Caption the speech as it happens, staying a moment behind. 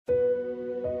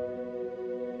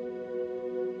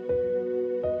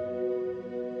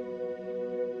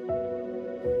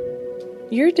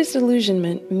Your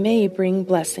Disillusionment May Bring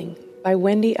Blessing by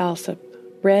Wendy Alsop,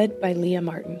 read by Leah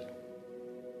Martin.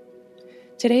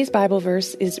 Today's Bible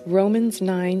verse is Romans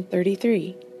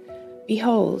 9:33.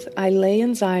 Behold, I lay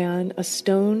in Zion a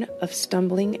stone of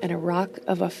stumbling and a rock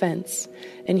of offense,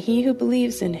 and he who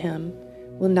believes in him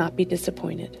will not be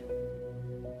disappointed.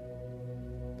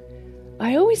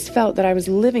 I always felt that I was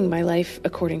living my life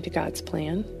according to God's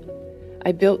plan.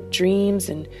 I built dreams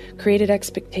and created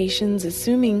expectations,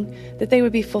 assuming that they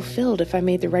would be fulfilled if I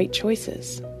made the right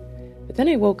choices. But then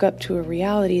I woke up to a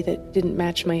reality that didn't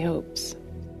match my hopes.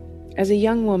 As a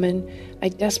young woman, I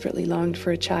desperately longed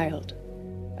for a child.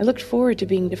 I looked forward to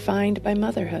being defined by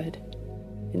motherhood.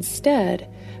 Instead,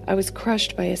 I was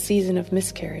crushed by a season of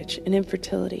miscarriage and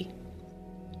infertility.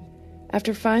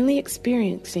 After finally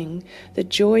experiencing the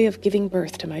joy of giving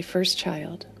birth to my first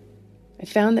child, I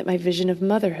found that my vision of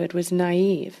motherhood was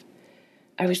naive.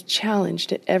 I was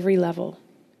challenged at every level.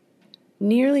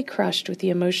 Nearly crushed with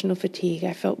the emotional fatigue,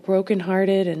 I felt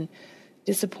brokenhearted and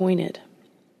disappointed.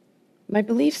 My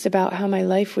beliefs about how my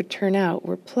life would turn out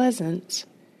were pleasant,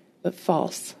 but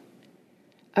false.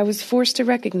 I was forced to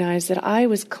recognize that I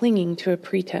was clinging to a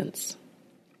pretense.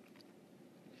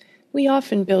 We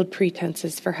often build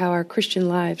pretenses for how our Christian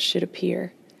lives should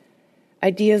appear.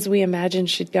 Ideas we imagine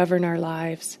should govern our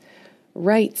lives,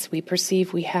 rights we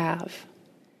perceive we have.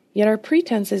 Yet our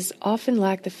pretenses often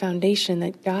lack the foundation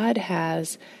that God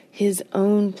has His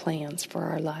own plans for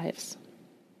our lives.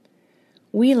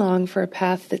 We long for a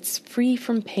path that's free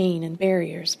from pain and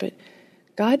barriers, but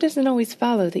God doesn't always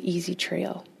follow the easy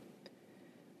trail.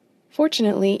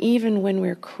 Fortunately, even when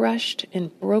we're crushed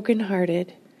and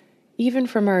brokenhearted, even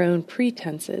from our own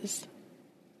pretenses,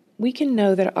 we can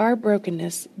know that our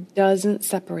brokenness doesn't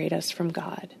separate us from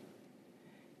God.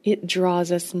 It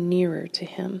draws us nearer to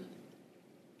Him.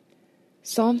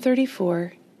 Psalm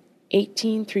 34,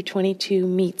 18 through 22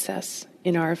 meets us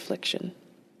in our affliction.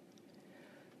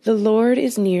 The Lord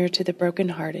is near to the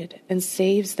brokenhearted and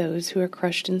saves those who are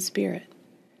crushed in spirit.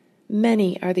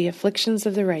 Many are the afflictions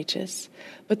of the righteous,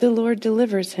 but the Lord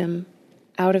delivers him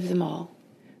out of them all.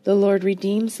 The Lord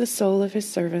redeems the soul of His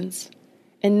servants,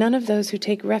 and none of those who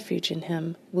take refuge in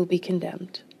Him will be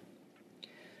condemned.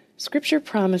 Scripture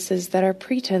promises that our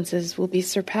pretenses will be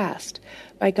surpassed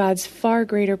by God's far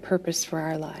greater purpose for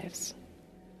our lives.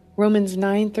 Romans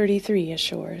 9:33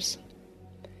 assures,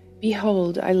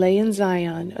 Behold, I lay in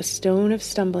Zion a stone of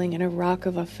stumbling and a rock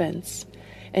of offense,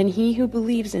 and he who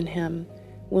believes in him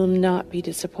will not be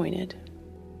disappointed.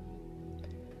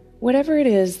 Whatever it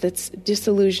is that's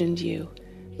disillusioned you,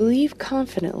 believe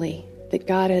confidently that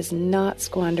God has not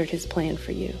squandered His plan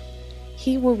for you.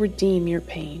 He will redeem your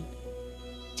pain.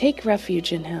 Take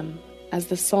refuge in Him, as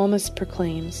the psalmist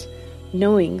proclaims,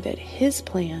 knowing that His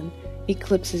plan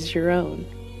eclipses your own.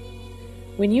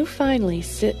 When you finally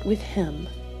sit with Him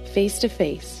face to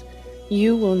face,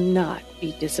 you will not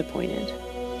be disappointed.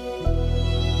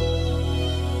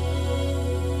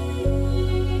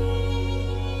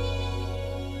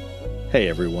 Hey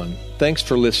everyone, thanks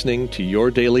for listening to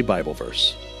Your Daily Bible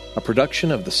Verse, a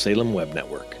production of the Salem Web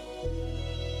Network.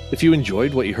 If you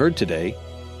enjoyed what you heard today,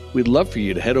 we'd love for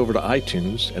you to head over to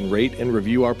iTunes and rate and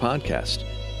review our podcast.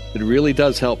 It really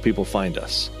does help people find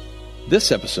us.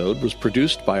 This episode was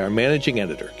produced by our managing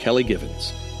editor, Kelly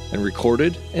Givens, and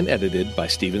recorded and edited by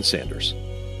Stephen Sanders.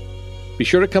 Be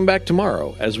sure to come back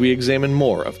tomorrow as we examine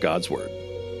more of God's Word.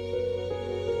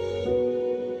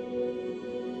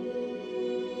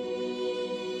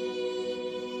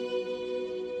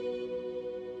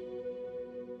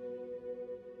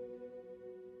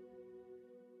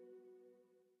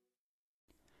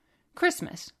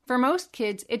 Christmas. For most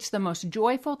kids, it's the most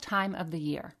joyful time of the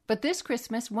year. But this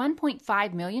Christmas,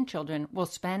 1.5 million children will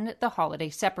spend the holiday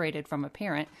separated from a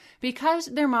parent because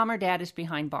their mom or dad is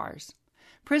behind bars.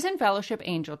 Prison Fellowship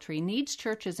Angel Tree needs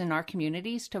churches in our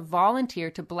communities to volunteer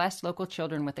to bless local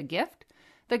children with a gift,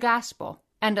 the gospel,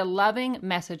 and a loving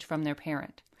message from their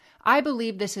parent. I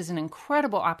believe this is an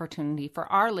incredible opportunity for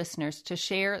our listeners to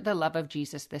share the love of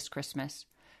Jesus this Christmas.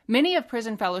 Many of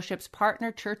Prison Fellowship's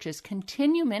partner churches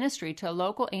continue ministry to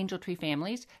local Angel Tree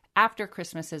families after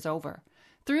Christmas is over.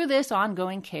 Through this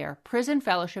ongoing care, Prison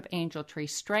Fellowship Angel Tree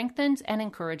strengthens and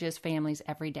encourages families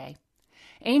every day.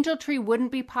 Angel Tree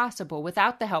wouldn't be possible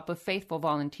without the help of faithful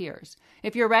volunteers.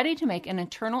 If you're ready to make an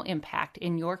eternal impact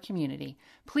in your community,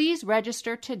 please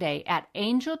register today at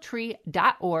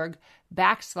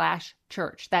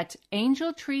angeltree.org/church. That's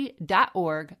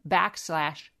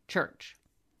angeltree.org/church.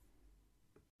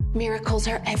 Miracles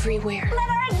are everywhere. Let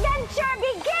our adventure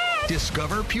begin!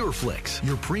 Discover PureFlix,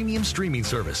 your premium streaming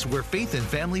service where faith and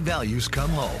family values come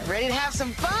home. Ready to have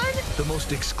some fun? The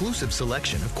most exclusive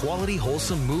selection of quality,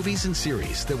 wholesome movies and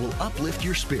series that will uplift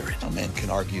your spirit. A man can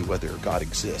argue whether God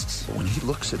exists, but when he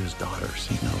looks at his daughters,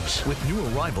 he knows. With new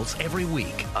arrivals every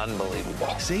week. Unbelievable.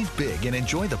 Save big and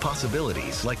enjoy the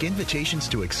possibilities, like invitations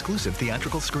to exclusive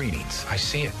theatrical screenings. I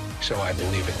see it, so I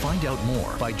believe it. Find out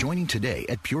more by joining today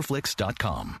at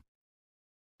pureflix.com.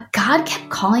 God kept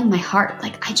calling my heart.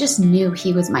 Like, I just knew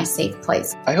he was my safe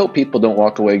place. I hope people don't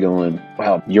walk away going,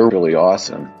 wow, you're really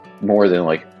awesome. More than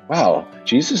like, wow,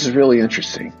 Jesus is really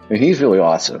interesting and he's really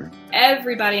awesome.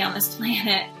 Everybody on this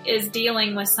planet is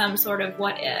dealing with some sort of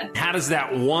what if. How does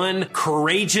that one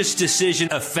courageous decision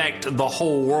affect the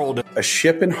whole world? A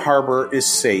ship in harbor is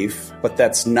safe, but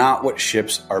that's not what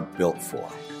ships are built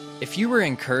for. If you were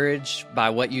encouraged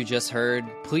by what you just heard,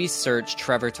 please search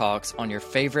Trevor Talks on your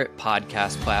favorite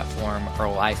podcast platform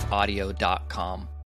or lifeaudio.com.